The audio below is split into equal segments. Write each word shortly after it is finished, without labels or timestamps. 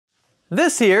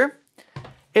This here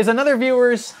is another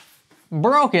viewer's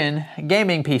broken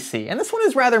gaming PC. And this one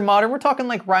is rather modern. We're talking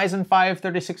like Ryzen 5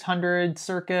 3600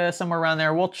 circa, somewhere around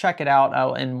there. We'll check it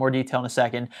out in more detail in a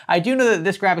second. I do know that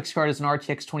this graphics card is an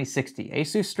RTX 2060,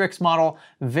 Asus Strix model,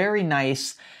 very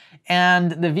nice.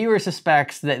 And the viewer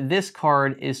suspects that this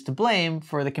card is to blame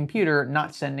for the computer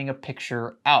not sending a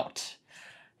picture out.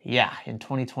 Yeah, in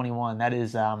 2021, that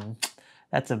is,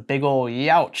 that's a big ol'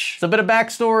 youch. So a bit of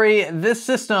backstory, this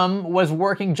system was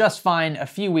working just fine a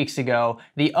few weeks ago.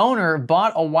 The owner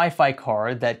bought a Wi-Fi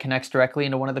card that connects directly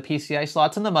into one of the PCI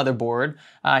slots in the motherboard.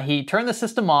 He turned the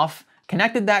system off,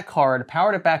 connected that card,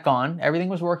 powered it back on, everything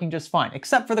was working just fine,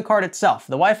 except for the card itself.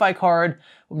 The Wi-Fi card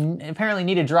apparently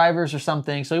needed drivers or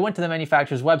something, so he went to the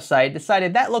manufacturer's website,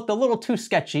 decided that looked a little too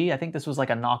sketchy. I think this was like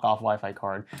a knockoff Wi-Fi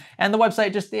card. And the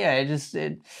website just, yeah,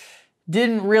 it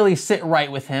didn't really sit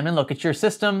right with him. And look, it's your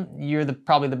system. You're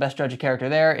probably the best judge of character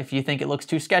there. If you think it looks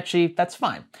too sketchy, that's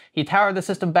fine. He powered the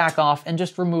system back off and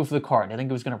just removed the card. I think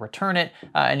he was going to return it,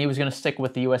 and he was going to stick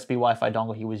with the USB Wi-Fi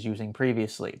dongle he was using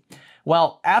previously.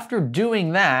 Well, after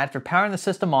doing that, after powering the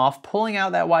system off, pulling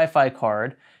out that Wi-Fi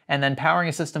card, and then powering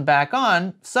his system back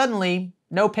on, suddenly,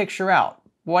 no picture out.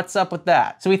 What's up with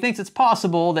that? So he thinks it's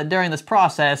possible that during this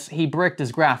process, he bricked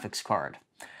his graphics card.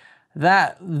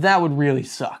 That would really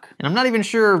suck. And I'm not even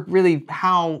sure really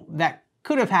how that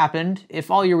could have happened if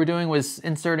all you were doing was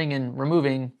inserting and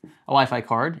removing a Wi-Fi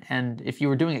card, and if you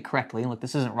were doing it correctly. Look,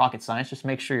 this isn't rocket science, just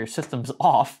make sure your system's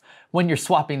off when you're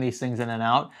swapping these things in and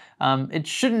out. It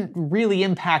shouldn't really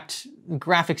impact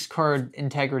graphics card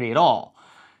integrity at all.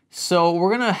 So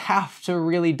we're gonna have to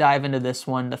really dive into this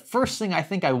one. The first thing I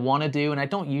think I wanna do, and I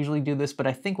don't usually do this, but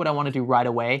I think what I wanna do right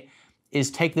away is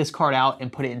take this card out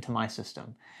and put it into my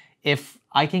system. If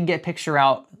I can get picture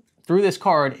out through this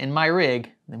card in my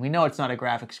rig, then we know it's not a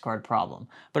graphics card problem.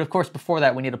 But of course, before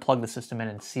that, we need to plug the system in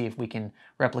and see if we can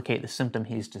replicate the symptom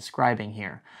he's describing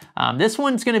here. This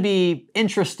one's gonna be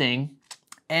interesting,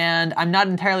 and I'm not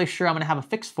entirely sure I'm gonna have a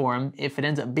fix for him if it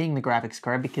ends up being the graphics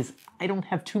card, because I don't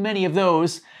have too many of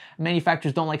those.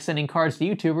 Manufacturers don't like sending cards to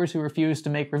YouTubers who refuse to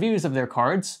make reviews of their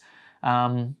cards.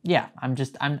 Yeah,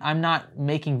 I'm not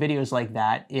making videos like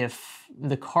that if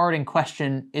the card in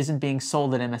question isn't being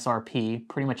sold at MSRP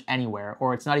pretty much anywhere,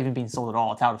 or it's not even being sold at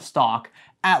all, it's out of stock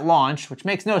at launch, which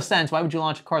makes no sense. Why would you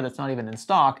launch a card that's not even in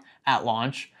stock at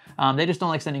launch? They just don't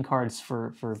like sending cards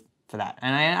for that.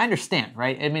 And I understand,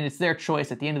 right? I mean, it's their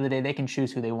choice. At the end of the day, they can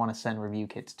choose who they want to send review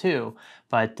kits to,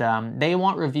 but they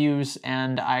want reviews,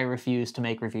 and I refuse to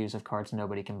make reviews of cards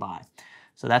nobody can buy.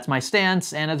 So that's my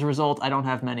stance, and as a result, I don't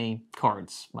have many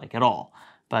cards, like at all.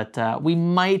 But we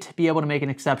might be able to make an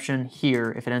exception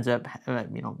here if it ends up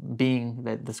being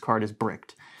that this card is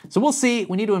bricked. So we'll see.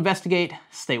 We need to investigate.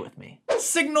 Stay with me.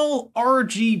 Signal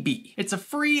RGB. It's a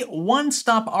free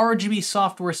one-stop RGB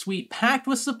software suite packed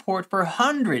with support for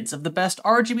hundreds of the best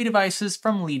RGB devices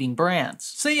from leading brands.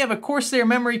 Say you have a Corsair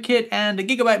memory kit and a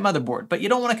Gigabyte motherboard, but you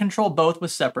don't want to control both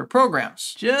with separate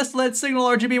programs. Just let Signal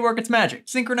RGB work its magic.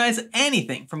 Synchronize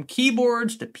anything from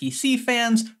keyboards to PC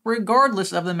fans,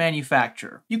 regardless of the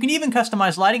manufacturer. You can even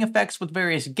customize lighting effects with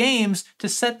various games to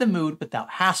set the mood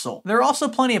without hassle. There are also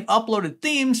plenty of uploaded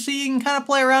themes, so you can kind of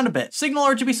play around a bit. Signal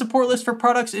RGB support list for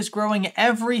products is growing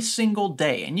every single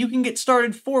day, and you can get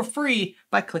started for free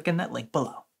by clicking that link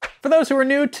below. For those who are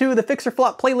new to the Fix or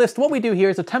Flop playlist, what we do here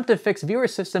is attempt to fix viewer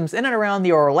systems in and around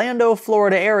the Orlando,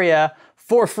 Florida area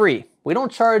for free. We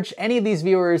don't charge any of these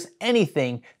viewers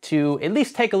anything to at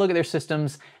least take a look at their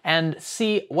systems and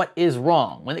see what is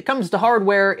wrong. When it comes to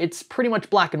hardware, it's pretty much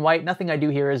black and white. Nothing I do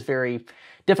here is very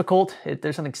difficult.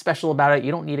 There's something special about it.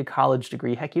 You don't need a college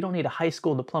degree. Heck, you don't need a high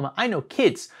school diploma. I know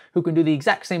kids who can do the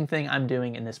exact same thing I'm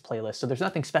doing in this playlist. So there's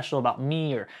nothing special about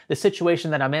me or the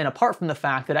situation that I'm in, apart from the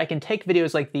fact that I can take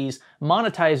videos like these,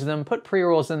 monetize them, put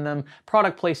pre-rolls in them,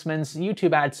 product placements,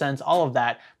 YouTube AdSense, all of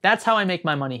that. That's how I make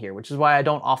my money here, which is why I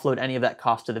don't offload any of that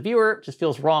cost to the viewer. It just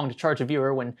feels wrong to charge a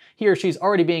viewer when he or she's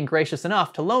already being gracious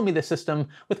enough to loan me the system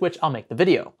with which I'll make the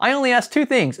video. I only ask two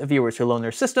things of viewers who loan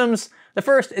their systems. The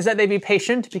first is that they be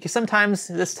patient, because sometimes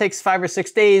this takes 5 or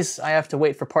 6 days. I have to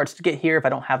wait for parts to get here if I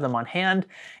don't have them on hand.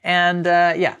 And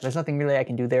yeah, there's nothing really I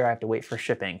can do there. I have to wait for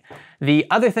shipping. The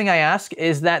other thing I ask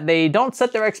is that they don't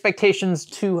set their expectations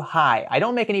too high. I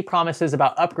don't make any promises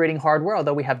about upgrading hardware,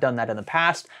 although we have done that in the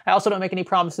past. I also don't make any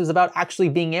promises about actually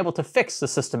being able to fix the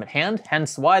system at hand,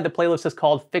 hence why the playlist is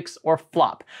called Fix or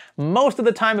Flop. Most of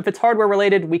the time, if it's hardware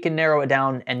related, we can narrow it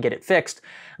down and get it fixed.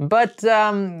 But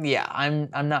yeah, I'm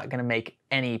not gonna make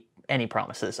any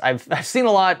promises. I've seen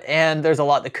a lot, and there's a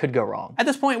lot that could go wrong. At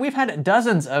this point, we've had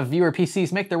dozens of viewer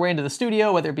PCs make their way into the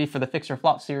studio, whether it be for the Fix or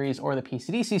Flop series or the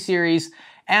PCDC series,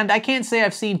 And I can't say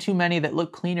I've seen too many that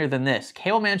look cleaner than this.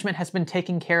 Cable management has been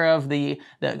taken care of. The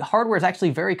hardware is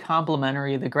actually very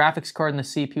complementary. The graphics card and the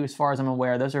CPU, as far as I'm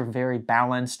aware, those are very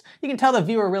balanced. You can tell the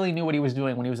viewer really knew what he was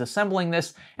doing when he was assembling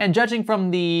this, and judging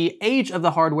from the age of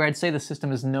the hardware, I'd say the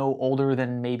system is no older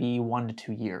than maybe 1 to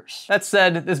 2 years. That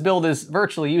said, this build is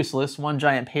virtually useless, one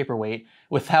giant paperweight,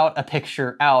 without a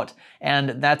picture out,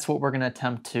 and that's what we're gonna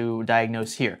attempt to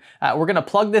diagnose here. We're gonna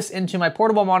plug this into my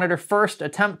portable monitor first,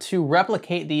 attempt to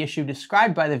replicate the issue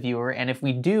described by the viewer, and if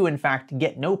we do, in fact,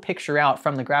 get no picture out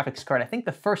from the graphics card, I think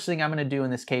the first thing I'm gonna do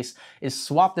in this case is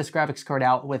swap this graphics card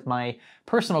out with my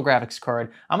personal graphics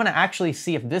card. I'm gonna actually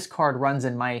see if this card runs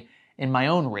in my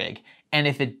own rig, and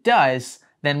if it does,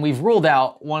 then we've ruled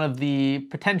out one of the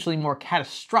potentially more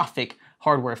catastrophic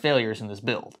hardware failures in this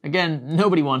build. Again,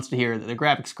 nobody wants to hear that the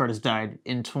graphics card has died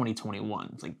in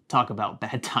 2021. It's like, talk about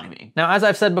bad timing. Now, as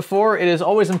I've said before, it is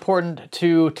always important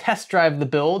to test drive the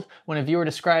build. When a viewer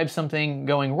describes something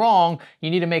going wrong,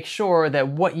 you need to make sure that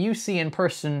what you see in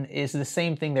person is the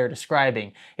same thing they're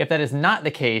describing. If that is not the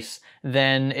case,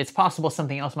 then it's possible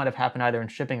something else might have happened either in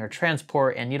shipping or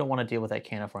transport, and you don't want to deal with that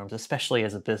can of worms, especially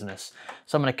as a business.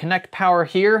 So I'm gonna connect power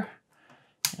here,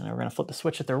 and we're gonna flip the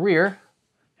switch at the rear.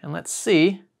 And let's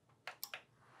see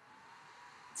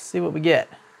what we get.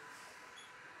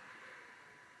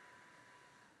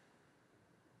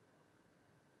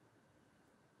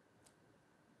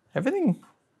 Everything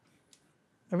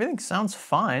sounds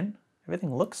fine.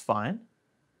 Everything looks fine.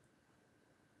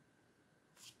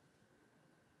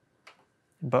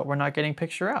 But we're not getting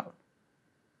picture out.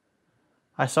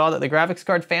 I saw that the graphics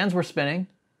card fans were spinning.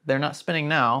 They're not spinning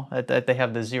now. They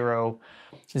have the zero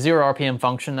RPM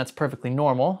function. That's perfectly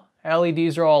normal.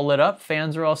 LEDs are all lit up.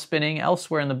 Fans are all spinning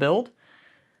elsewhere in the build.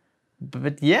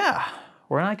 But yeah,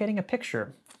 we're not getting a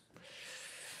picture.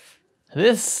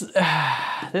 This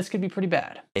could be pretty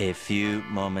bad. A few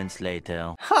moments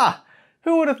later. Ha!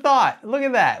 Who would have thought? Look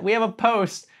at that. We have a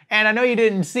post, and I know you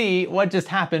didn't see what just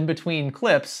happened between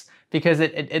clips, because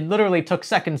it literally took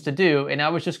seconds to do, and I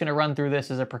was just gonna run through this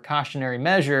as a precautionary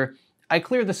measure. I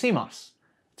cleared the CMOS.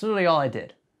 That's literally all I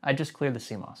did. I just cleared the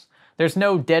CMOS. There's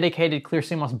no dedicated clear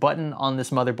CMOS button on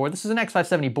this motherboard. This is an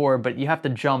X570 board, but you have to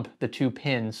jump the 2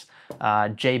 pins,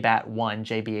 JBAT1,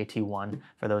 JBAT1,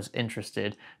 for those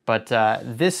interested. But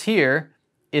this here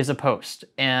is a post,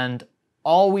 and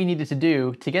all we needed to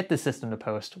do to get this system to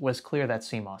post was clear that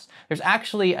CMOS. There's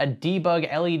actually a debug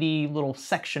LED little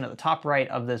section at the top right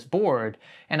of this board,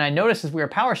 and I noticed as we were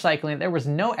power cycling, there was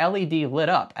no LED lit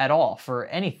up at all for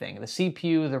anything. The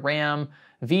CPU, the RAM,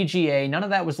 VGA, none of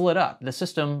that was lit up. The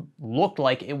system looked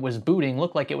like it was booting,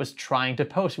 looked like it was trying to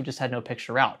post, we just had no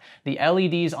picture out. The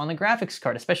LEDs on the graphics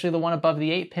card, especially the one above the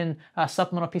 8-pin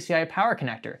supplemental PCIe power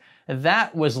connector,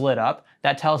 that was lit up.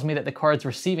 That tells me that the card's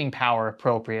receiving power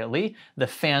appropriately. The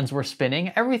fans were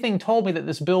spinning. Everything told me that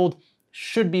this build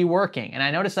should be working. And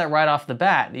I noticed that right off the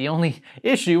bat. The only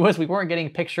issue was we weren't getting a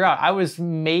picture out. I was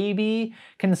maybe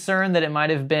concerned that it might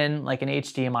have been like an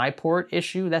HDMI port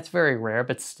issue. That's very rare,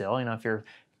 but still, you know, if you're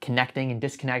connecting and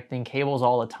disconnecting cables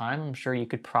all the time, I'm sure you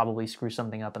could probably screw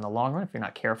something up in the long run if you're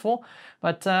not careful.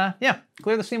 But yeah,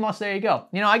 clear the CMOS, there you go.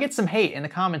 You know, I get some hate in the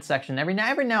comments section every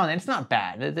now and then. It's not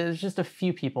bad. There's just a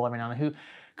few people every now and then who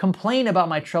complain about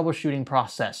my troubleshooting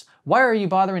process. Why are you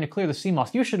bothering to clear the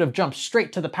CMOS? You should have jumped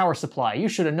straight to the power supply. You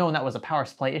should have known that was a power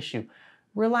supply issue.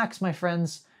 Relax, my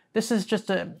friends. This is just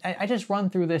I just run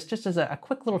through this just as a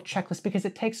quick little checklist because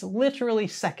it takes literally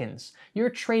seconds. You're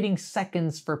trading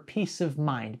seconds for peace of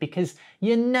mind because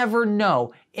you never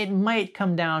know. It might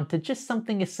come down to just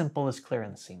something as simple as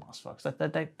clearing the CMOS, folks.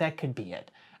 That could be it.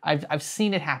 I've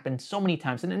seen it happen so many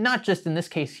times, and not just in this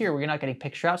case here where you're not getting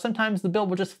picture out. Sometimes the build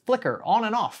will just flicker on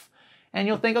and off. And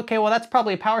you'll think, okay, well, that's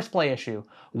probably a power supply issue.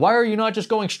 Why are you not just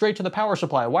going straight to the power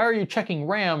supply? Why are you checking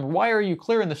RAM? Why are you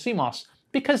clearing the CMOS?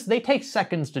 Because they take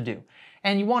seconds to do.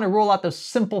 And you want to roll out those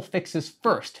simple fixes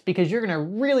first, because you're going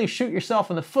to really shoot yourself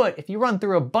in the foot if you run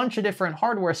through a bunch of different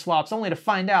hardware swaps only to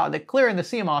find out that clearing the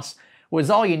CMOS was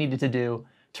all you needed to do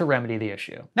to remedy the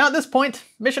issue. Now at this point,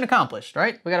 mission accomplished,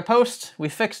 right? We got a post, we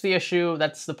fixed the issue.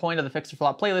 That's the point of the Fix or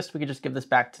Flop playlist. We could just give this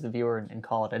back to the viewer and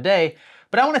call it a day.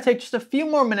 But I want to take just a few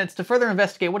more minutes to further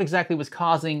investigate what exactly was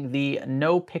causing the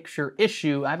no picture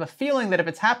issue. I have a feeling that if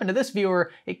it's happened to this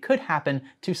viewer, it could happen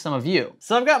to some of you.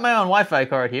 So I've got my own Wi-Fi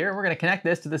card here. We're going to connect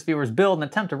this to this viewer's build and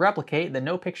attempt to replicate the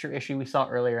no picture issue we saw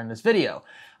earlier in this video.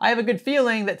 I have a good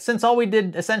feeling that since all we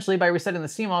did essentially by resetting the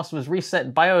CMOS was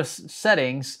reset BIOS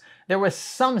settings, there was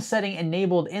some setting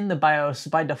enabled in the BIOS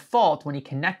by default when he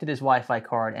connected his Wi-Fi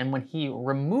card, and when he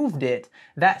removed it,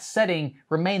 that setting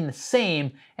remained the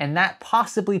same, and that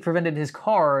possibly prevented his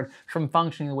card from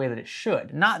functioning the way that it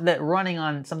should. Not that running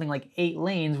on something like 8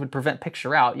 lanes would prevent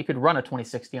picture out. You could run a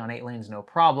 2060 on 8 lanes, no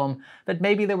problem, but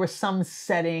maybe there was some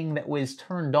setting that was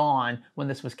turned on when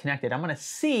this was connected. I'm gonna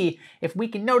see if we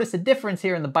can notice a difference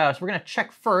here in the BIOS. We're gonna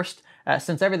check first,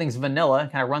 since everything's vanilla,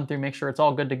 kind of run through, make sure it's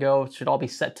all good to go. It should all be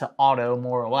set to auto,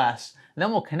 more or less. And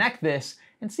then we'll connect this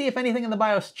and see if anything in the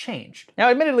BIOS changed. Now,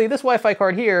 admittedly, this Wi-Fi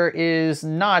card here is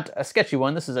not a sketchy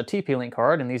one. This is a TP-Link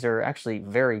card, and these are actually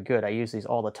very good. I use these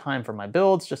all the time for my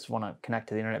builds, just want to connect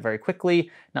to the internet very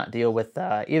quickly, not deal with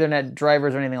Ethernet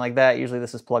drivers or anything like that. Usually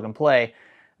this is plug and play.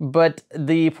 But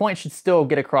the point should still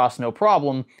get across no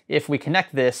problem. If we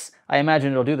connect this, I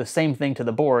imagine it'll do the same thing to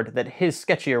the board that his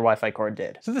sketchier Wi-Fi card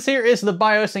did. So this here is the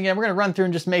BIOS. Again, we're gonna run through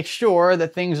and just make sure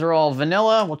that things are all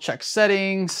vanilla. We'll check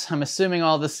settings. I'm assuming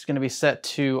all this is gonna be set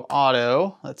to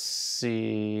auto. Let's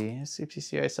see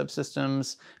PCI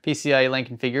subsystems, PCI lane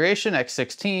configuration,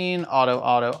 X16,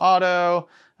 auto.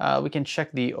 We can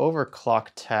check the overclock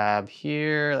tab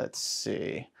here. Let's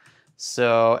see.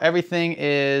 So everything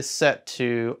is set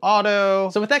to auto.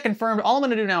 So with that confirmed, all I'm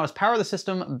gonna do now is power the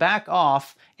system back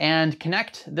off and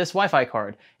connect this Wi-Fi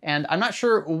card. And I'm not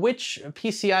sure which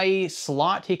PCIe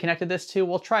slot he connected this to.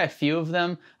 We'll try a few of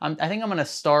them. I think I'm gonna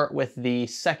start with the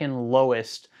second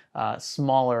lowest,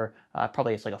 smaller,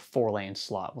 probably it's like a 4-lane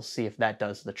slot. We'll see if that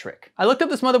does the trick. I looked up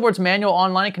this motherboard's manual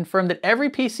online and confirmed that every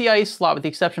PCIe slot, with the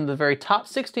exception of the very top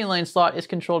 16-lane slot, is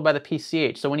controlled by the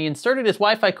PCH. So when he inserted his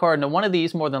Wi-Fi card into one of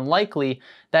these, more than likely,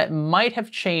 that might have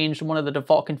changed one of the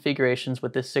default configurations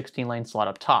with this 16-lane slot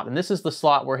up top. And this is the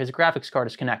slot where his graphics card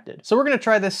is connected. So we're gonna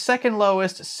try this second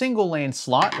lowest single-lane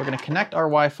slot. We're gonna connect our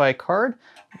Wi-Fi card,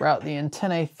 route the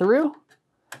antennae through,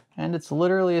 and it's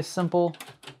literally as simple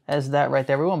as that right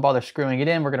there. We won't bother screwing it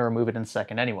in. We're gonna remove it in a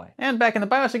second anyway. And back in the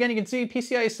BIOS again, you can see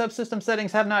PCIe subsystem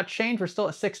settings have not changed. We're still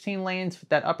at 16 lanes with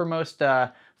that uppermost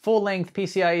full-length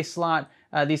PCIe slot.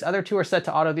 These other two are set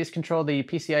to auto. These control the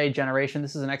PCIe generation.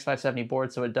 This is an X570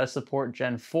 board, so it does support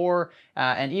Gen 4.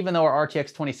 And even though our RTX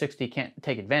 2060 can't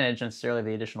take advantage necessarily of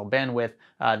the additional bandwidth,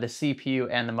 the CPU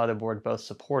and the motherboard both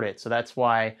support it. So that's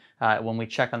why when we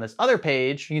check on this other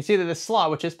page, you can see that this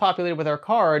slot, which is populated with our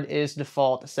card, is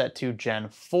default set to Gen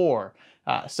 4.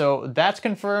 So that's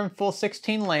confirmed, full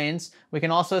 16 lanes. We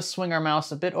can also swing our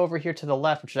mouse a bit over here to the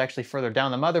left, which is actually further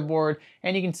down the motherboard,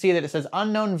 and you can see that it says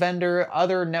unknown vendor,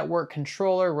 other network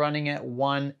controller running at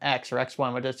 1X or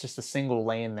X1, which is just a single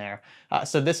lane there.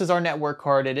 So this is our network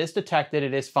card. It is detected,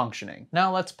 it is functioning.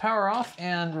 Now let's power off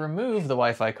and remove the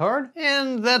Wi-Fi card,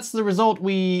 and that's the result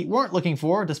we weren't looking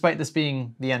for, despite this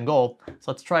being the end goal.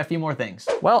 So let's try a few more things.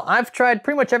 Well, I've tried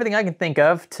pretty much everything I can think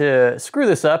of to screw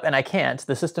this up, and I can't.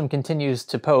 The system continues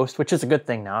to post, which is a good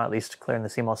thing now, at least clearing the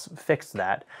CMOS fixed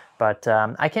that. But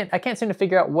I can't seem to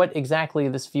figure out what exactly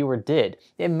this viewer did.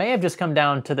 It may have just come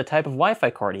down to the type of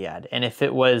Wi-Fi card he had. And if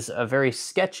it was a very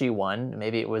sketchy one,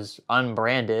 maybe it was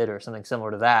unbranded or something similar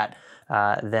to that,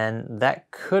 then that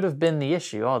could have been the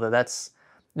issue. Although that's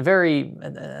very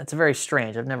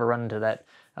strange. I've never run into that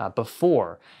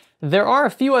before. There are a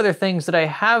few other things that I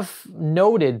have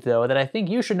noted, though, that I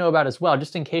think you should know about as well,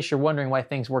 just in case you're wondering why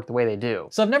things work the way they do.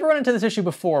 So I've never run into this issue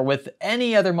before with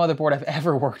any other motherboard I've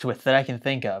ever worked with that I can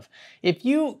think of. If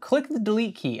you click the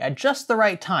delete key at just the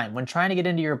right time when trying to get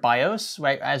into your BIOS,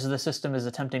 right, as the system is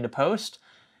attempting to post,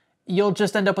 you'll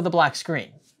just end up with a black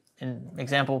screen. In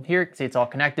example here, see it's all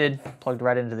connected, plugged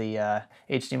right into the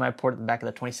HDMI port at the back of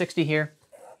the 2060 here.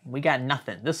 We got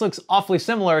nothing. This looks awfully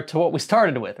similar to what we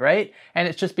started with, right? And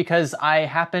it's just because I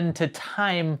happened to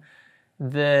time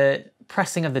the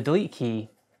pressing of the delete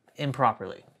key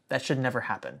improperly. That should never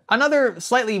happen. Another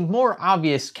slightly more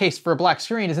obvious case for a black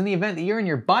screen is in the event that you're in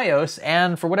your BIOS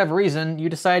and for whatever reason you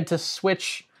decide to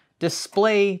switch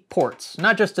display ports.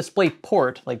 Not just display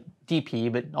port like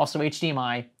DP, but also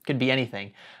HDMI, could be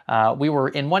anything. We were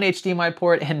in one HDMI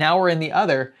port and now we're in the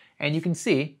other, and you can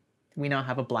see we now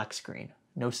have a black screen.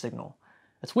 No signal.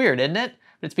 That's weird, isn't it?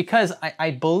 But it's because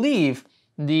I believe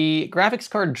the graphics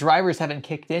card drivers haven't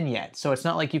kicked in yet. So it's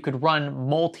not like you could run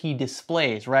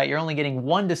multi-displays, right? You're only getting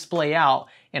one display out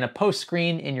in a post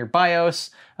screen in your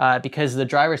BIOS because the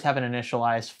drivers haven't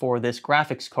initialized for this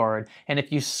graphics card. And if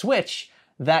you switch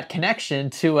that connection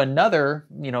to another,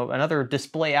 another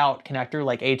display out connector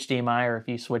like HDMI, or if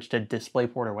you switch to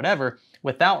DisplayPort or whatever,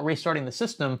 without restarting the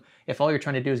system, if all you're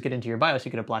trying to do is get into your BIOS,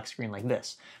 you get a black screen like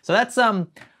this. So that's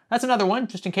another one,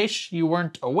 just in case you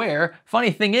weren't aware. Funny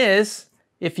thing is,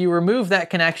 if you remove that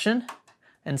connection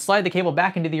and slide the cable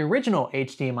back into the original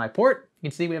HDMI port, you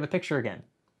can see we have a picture again.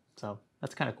 So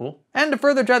that's kind of cool. And to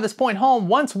further drive this point home,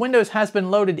 once Windows has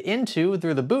been loaded into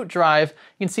through the boot drive,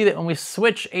 you can see that when we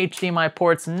switch HDMI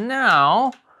ports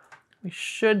now, we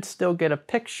should still get a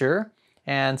picture.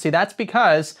 And see, that's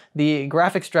because the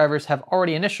graphics drivers have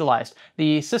already initialized.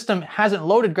 The system hasn't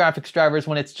loaded graphics drivers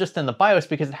when it's just in the BIOS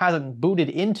because it hasn't booted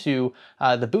into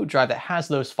the boot drive that has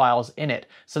those files in it.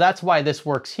 So that's why this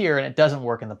works here and it doesn't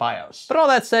work in the BIOS. But all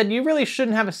that said, you really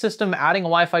shouldn't have a system adding a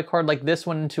Wi-Fi card like this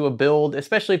one into a build,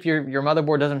 especially if your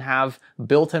motherboard doesn't have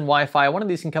built-in Wi-Fi. One of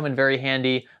these can come in very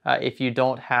handy if you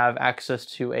don't have access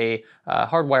to a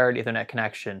hardwired Ethernet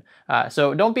connection.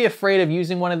 So don't be afraid of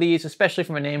using one of these, especially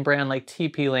from a name brand like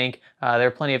TP-Link. There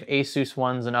are plenty of Asus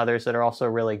ones and others that are also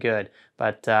really good.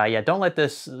 But yeah, don't let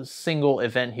this single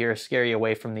event here scare you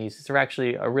away from these. These are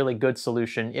actually a really good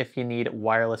solution if you need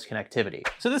wireless connectivity.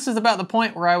 So this is about the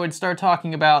point where I would start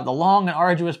talking about the long and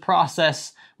arduous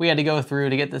process we had to go through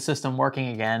to get the system working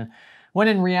again, when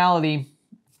in reality,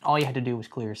 all you had to do was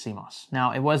clear your CMOS.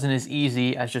 Now, it wasn't as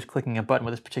easy as just clicking a button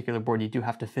with this particular board. You do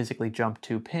have to physically jump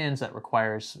 2 pins. That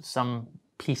requires some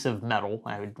piece of metal.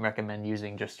 I would recommend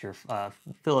using just your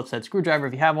Phillips head screwdriver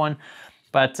if you have one.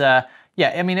 But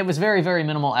yeah, I mean, it was very, very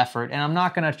minimal effort, and I'm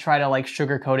not gonna try to like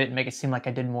sugarcoat it and make it seem like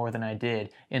I did more than I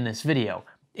did in this video.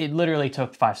 It literally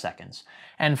took 5 seconds.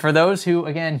 And for those who,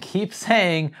 again, keep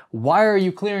saying, why are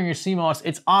you clearing your CMOS?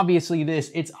 It's obviously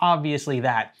this, it's obviously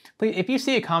that. Please, if you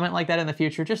see a comment like that in the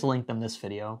future, just link them this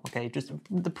video, okay? Just,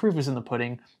 the proof is in the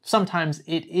pudding. Sometimes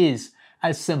it is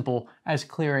as simple as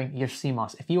clearing your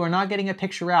CMOS. If you are not getting a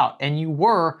picture out, and you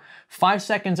were 5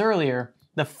 seconds earlier,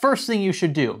 the first thing you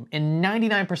should do, in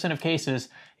 99% of cases,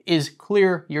 is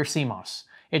clear your CMOS.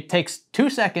 It takes 2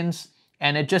 seconds,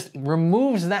 and it just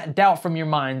removes that doubt from your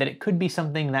mind that it could be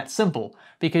something that simple,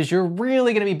 because you're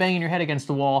really gonna be banging your head against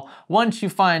the wall once you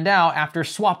find out after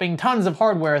swapping tons of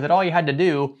hardware that all you had to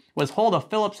do was hold a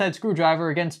Phillips head screwdriver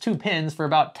against 2 pins for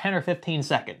about 10 or 15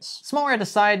 seconds. Small rant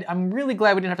aside, I'm really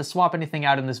glad we didn't have to swap anything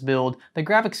out in this build. The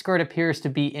graphics card appears to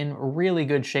be in really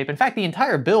good shape. In fact, the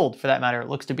entire build, for that matter,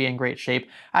 looks to be in great shape.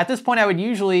 At this point, I would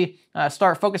usually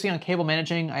start focusing on cable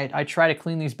managing. I try to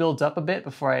clean these builds up a bit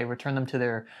before I return them to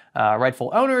their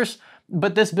rightful owners.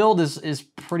 But this build is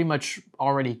pretty much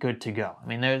already good to go. I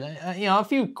mean, there's a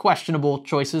few questionable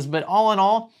choices, but all in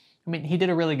all, I mean, he did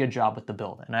a really good job with the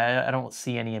build, and I don't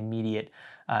see any immediate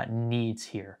needs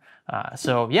here.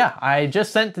 So yeah, I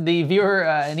just sent the viewer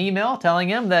an email telling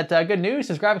him that good news,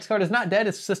 his graphics card is not dead,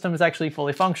 his system is actually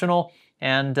fully functional,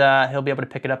 and he'll be able to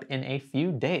pick it up in a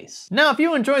few days. Now, if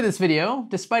you enjoyed this video,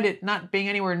 despite it not being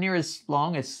anywhere near as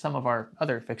long as some of our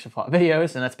other Fix Your Flaw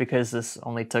videos, and that's because this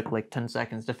only took like 10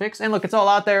 seconds to fix, and look, it's all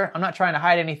out there. I'm not trying to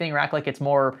hide anything or act like it's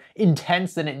more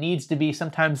intense than it needs to be.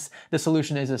 Sometimes the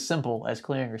solution is as simple as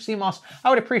clearing your CMOS. I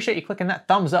would appreciate you clicking that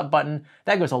thumbs up button.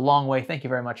 That goes a long way. Thank you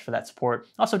very much for that support.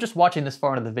 Also, just watching this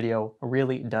far into the video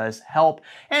really does help.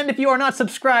 And if you are not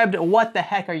subscribed, what the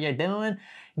heck are you doing?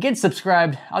 Get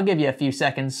subscribed. I'll give you a few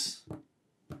seconds.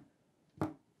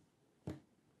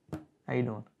 How you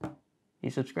doing? You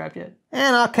subscribed yet?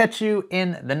 And I'll catch you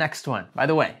in the next one. By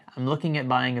the way, I'm looking at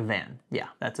buying a van. Yeah,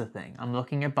 that's a thing. I'm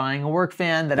looking at buying a work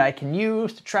van that I can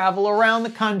use to travel around the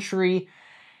country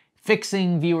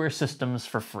fixing viewer systems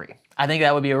for free. I think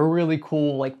that would be a really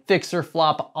cool, like, fix or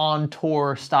flop on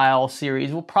tour style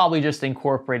series. We'll probably just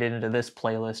incorporate it into this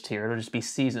playlist here. It'll just be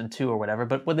season 2 or whatever,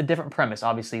 but with a different premise.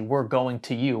 Obviously, we're going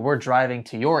to you. We're driving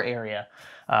to your area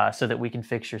so that we can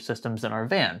fix your systems in our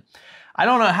van. I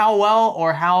don't know how well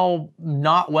or how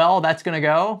not well that's gonna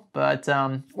go, but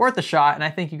worth a shot, and I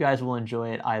think you guys will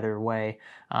enjoy it either way.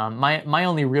 My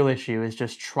only real issue is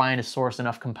just trying to source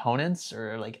enough components,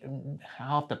 or like,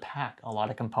 I'll have to pack a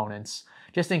lot of components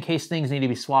just in case things need to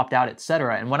be swapped out,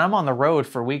 etc. And when I'm on the road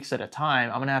for weeks at a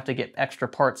time, I'm gonna have to get extra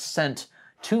parts sent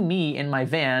to me in my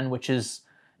van, which is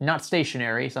not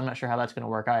stationary, so I'm not sure how that's gonna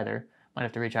work either. Might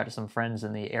have to reach out to some friends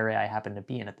in the area I happen to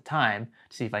be in at the time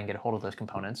to see if I can get a hold of those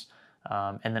components.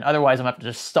 And then otherwise I'm gonna have to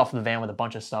just stuff the van with a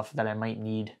bunch of stuff that I might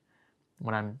need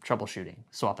when I'm troubleshooting,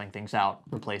 swapping things out,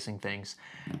 replacing things,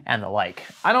 and the like.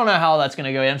 I don't know how that's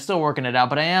gonna go yet. I'm still working it out,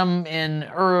 but I am in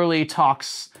early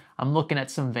talks. I'm looking at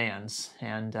some vans,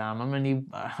 and I'm gonna need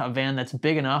a van that's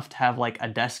big enough to have like a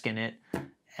desk in it,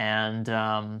 and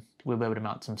we'll be able to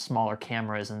mount some smaller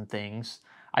cameras and things.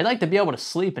 I'd like to be able to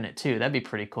sleep in it too. That'd be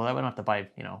pretty cool. I wouldn't have to buy,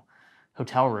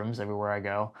 hotel rooms everywhere I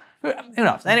go. Who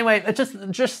knows? Anyway, it's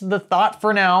just the thought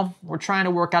for now. We're trying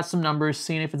to work out some numbers,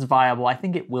 seeing if it's viable. I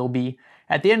think it will be.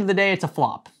 At the end of the day, it's a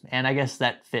flop, and I guess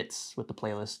that fits with the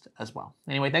playlist as well.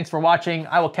 Anyway, thanks for watching.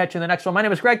 I will catch you in the next one. My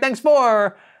name is Greg. Thanks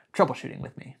for troubleshooting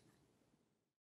with me.